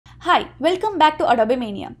Hi, welcome back to Adobe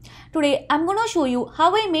Mania. Today I'm going to show you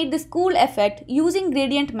how I made this cool effect using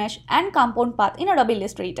gradient mesh and compound path in Adobe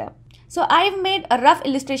Illustrator. So I've made a rough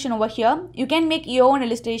illustration over here. You can make your own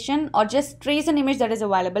illustration or just trace an image that is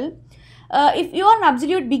available. If you are an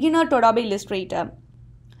absolute beginner to Adobe Illustrator,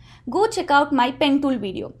 go check out my pen tool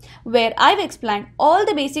video where I've explained all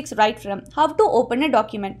the basics right from how to open a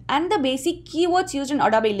document and the basic keywords used in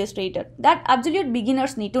Adobe Illustrator that absolute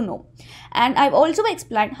beginners need to know. And I've also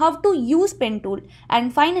explained how to use pen tool,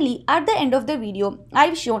 and finally at the end of the video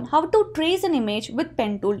I've shown how to trace an image with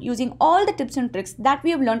pen tool using all the tips and tricks that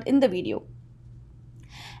we have learned in the video.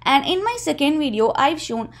 And in my second video, I've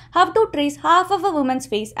shown how to trace half of a woman's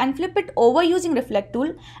face and flip it over using reflect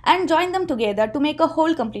tool and join them together to make a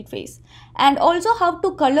whole complete face. And also how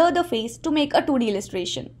to color the face to make a 2D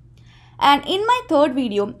illustration. And in my third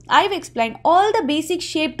video, I've explained all the basic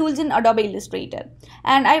shape tools in Adobe Illustrator.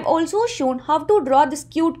 And I've also shown how to draw this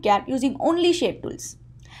cute cat using only shape tools.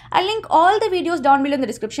 I'll link all the videos down below in the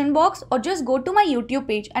description box, or just go to my YouTube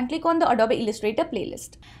page and click on the Adobe Illustrator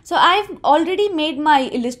playlist. So I've already made my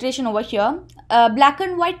illustration over here. Black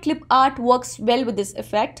and white clip art works well with this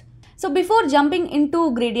effect. So before jumping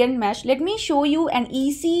into gradient mesh, let me show you an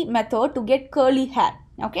easy method to get curly hair.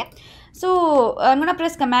 Okay, so I'm gonna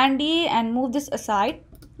press Command A and move this aside.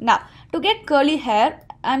 Now to get curly hair,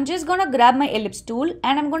 I'm just gonna grab my ellipse tool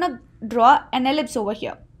and I'm gonna draw an ellipse over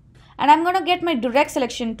here. And I'm going to get my direct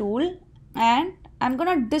selection tool and I'm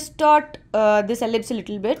going to distort this ellipse a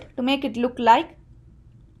little bit to make it look like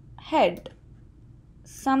head.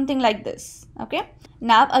 Something like this. Okay.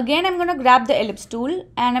 Now again I'm going to grab the ellipse tool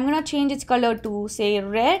and I'm going to change its color to say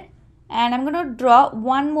red, and I'm going to draw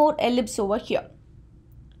one more ellipse over here.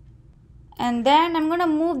 And then I'm going to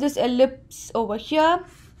move this ellipse over here.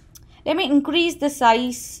 Let me increase the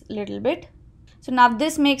size a little bit. So now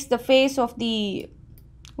this makes the face of the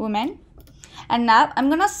woman. And now I'm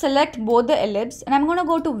gonna select both the ellipse and I'm gonna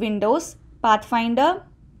go to Windows, Pathfinder,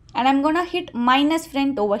 and I'm gonna hit minus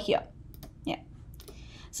front over here. Yeah.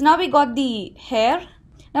 So now we got the hair.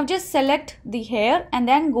 Now just select the hair and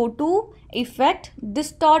then go to Effect,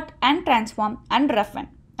 Distort and Transform and Roughen.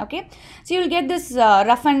 Okay. So you'll get this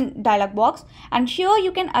Roughen dialog box, and here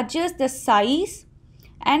you can adjust the size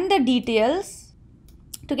and the details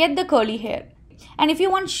to get the curly hair. And if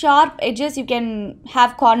you want sharp edges, you can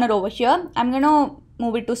have corner over here. I'm going to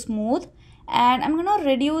move it to smooth, and I'm going to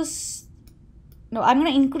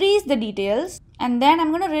increase the details, and then I'm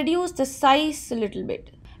going to reduce the size a little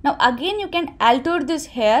bit. Now again you can alter this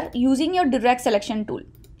hair using your direct selection tool.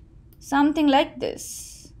 Something like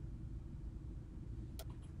this.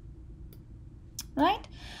 Right?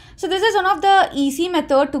 So this is one of the easy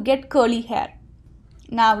method to get curly hair.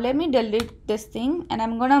 Now let me delete this thing and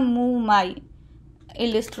I'm going to move my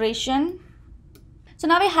illustration. So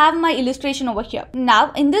now I have my illustration over here.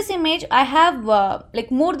 Now in this image I have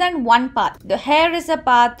more than one path. The hair is a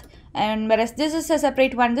path, and whereas this is a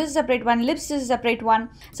separate one, this is a separate one, lips is a separate one.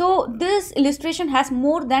 So this illustration has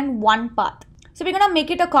more than one path. So we're gonna make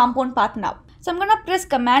it a compound path now. So I'm gonna press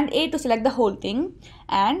Command A to select the whole thing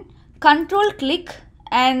and Control click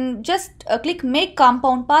and just click make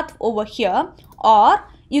compound path over here, or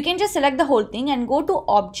you can just select the whole thing and go to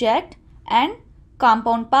Object and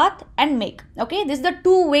compound path and make. Okay, this is the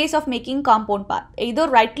two ways of making compound path. Either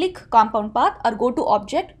right click compound path or go to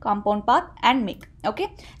Object, compound path and make.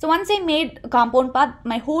 Okay, so once I made compound path,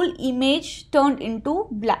 my whole image turned into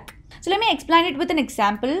black. So let me explain it with an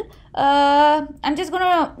example. I'm just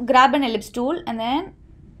gonna grab an ellipse tool and then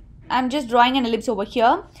I'm just drawing an ellipse over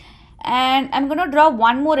here, and I'm gonna draw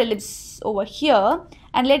one more ellipse over here,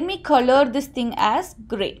 and let me color this thing as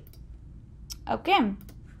gray. Okay,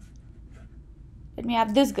 let me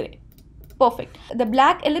have this gray. Perfect. The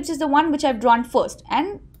black ellipse is the one which I've drawn first,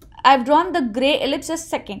 and I've drawn the gray ellipse as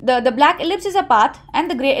second. The black ellipse is a path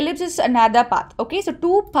and the gray ellipse is another path. Okay, so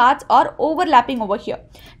two paths are overlapping over here.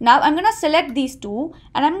 Now I'm gonna select these two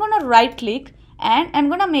and I'm gonna right click and I'm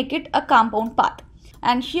gonna make it a compound path.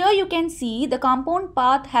 And here you can see the compound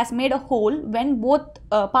path has made a hole when both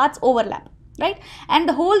paths overlap. Right, and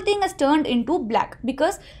the whole thing has turned into black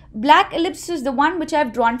because black ellipse is the one which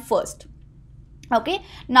I've drawn first. Okay,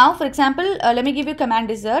 now for example, let me give you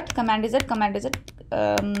Command Z,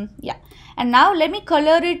 yeah, and now let me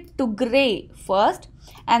color it to gray first,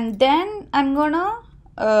 and then I'm gonna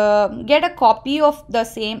get a copy of the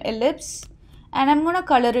same ellipse and I'm gonna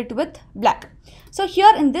color it with black. So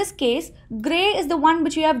here in this case, gray is the one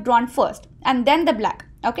which we have drawn first and then the black.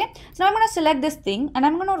 Okay, so now I'm gonna select this thing and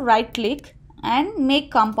I'm gonna right click and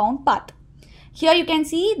make compound path. Here you can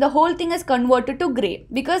see the whole thing is converted to gray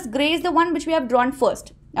because gray is the one which we have drawn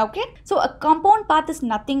first. Okay, so a compound path is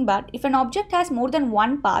nothing but if an object has more than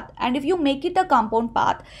one path, and if you make it a compound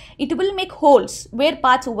path, it will make holes where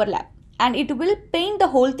paths overlap, and it will paint the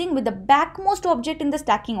whole thing with the backmost object in the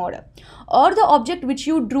stacking order, or the object which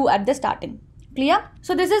you drew at the starting. Clear?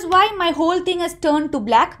 So this is why my whole thing has turned to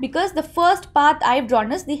black, because the first path I've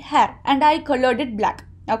drawn is the hair and I colored it black.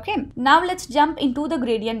 Okay, now let's jump into the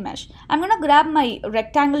gradient mesh. I'm gonna grab my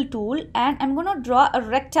rectangle tool and I'm gonna draw a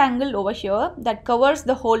rectangle over here that covers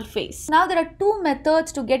the whole face. Now there are two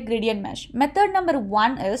methods to get gradient mesh. Method number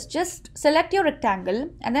one is just select your rectangle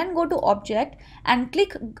and then go to object and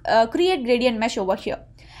click create gradient mesh over here.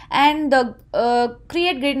 And the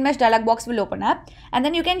create gradient mesh dialog box will open up, and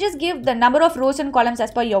then you can just give the number of rows and columns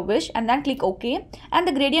as per your wish and then click OK, and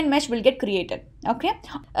the gradient mesh will get created. Okay,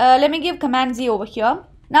 let me give command Z over here.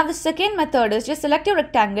 Now the second method is just select your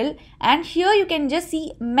rectangle and here you can just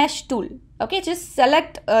see mesh tool. Okay, just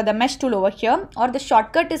select the mesh tool over here, or the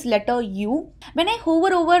shortcut is letter U. When I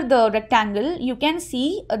hover over the rectangle, you can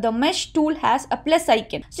see the mesh tool has a plus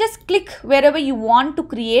icon. So just click wherever you want to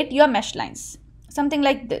create your mesh lines. Something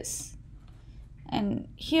like this. And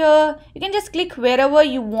here you can just click wherever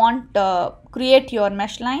you want to create your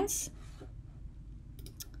mesh lines.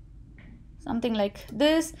 Something like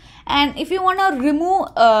this. And if you want to remove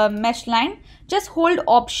a mesh line, just hold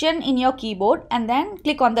option in your keyboard and then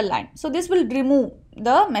click on the line. So this will remove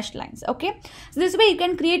the mesh lines. Okay, so this way you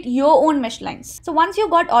can create your own mesh lines. So once you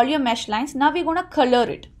got all your mesh lines, now we're gonna color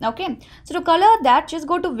it. Okay, so to color that, just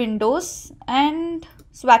go to Windows and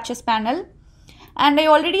swatches panel. And I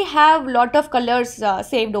already have lot of colors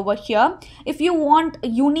saved over here. If you want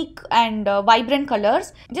unique and vibrant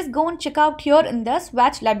colors, just go and check out here in the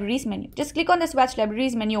swatch libraries menu. Just click on the swatch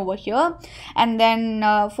libraries menu over here, and then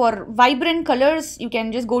for vibrant colors you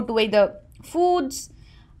can just go to either foods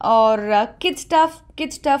or kid stuff.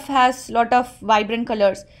 Kid stuff has lot of vibrant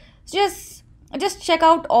colors. Just check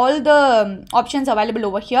out all the options available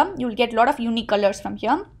over here. You will get a lot of unique colors from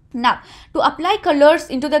here. Now to apply colors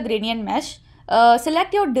into the gradient mesh,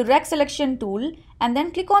 select your direct selection tool and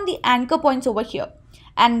then click on the anchor points over here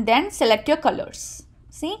and then select your colors.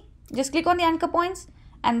 See, just click on the anchor points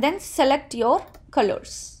and then select your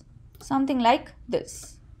colors. Something like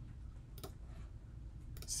this.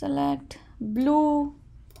 Select blue,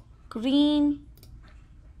 green.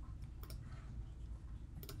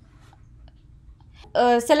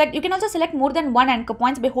 You can also select more than one anchor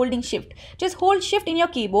points by holding shift. Just hold shift in your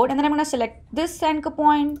keyboard and then I'm going to select this anchor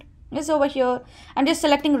point. Is over here. I'm just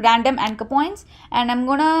selecting random anchor points and I'm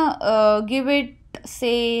gonna give it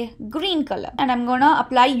say green color, and I'm gonna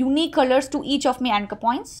apply unique colors to each of my anchor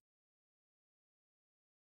points.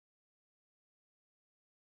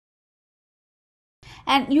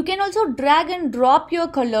 And you can also drag and drop your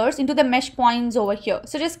colors into the mesh points over here.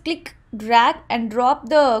 So just click drag and drop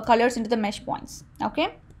the colors into the mesh points.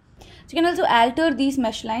 Okay, you can also alter these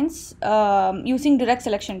mesh lines using direct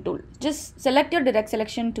selection tool. Just select your direct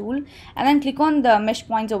selection tool and then click on the mesh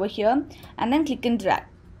points over here and then click and drag.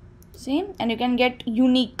 See, and you can get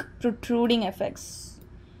unique protruding effects.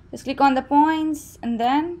 Just click on the points and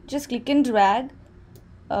then just click and drag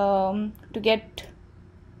to get,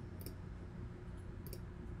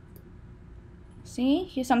 see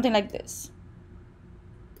here, something like this.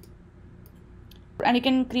 And you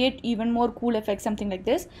can create even more cool effects, something like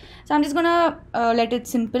this. So I'm just gonna let it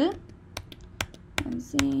simple.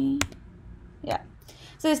 Let's see. Yeah,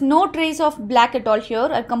 so there's no trace of black at all here.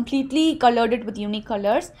 I completely colored it with unique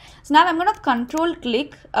colors. So now I'm gonna control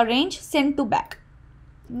click arrange send to back.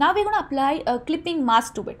 Now we're gonna apply a clipping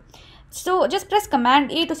mask to it. So just press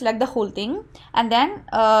command A to select the whole thing and then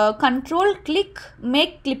control click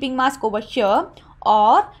make clipping mask over here,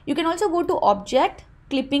 or you can also go to object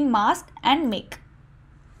clipping mask and make.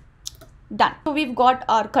 Done. So we've got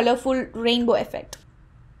our colorful rainbow effect.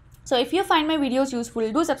 So if you find my videos useful,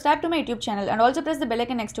 do subscribe to my YouTube channel and also press the bell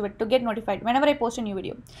icon next to it to get notified whenever I post a new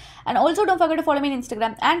video. And also don't forget to follow me on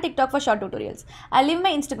Instagram and TikTok for short tutorials. I'll leave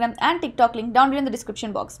my Instagram and TikTok link down below in the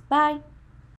description box. Bye.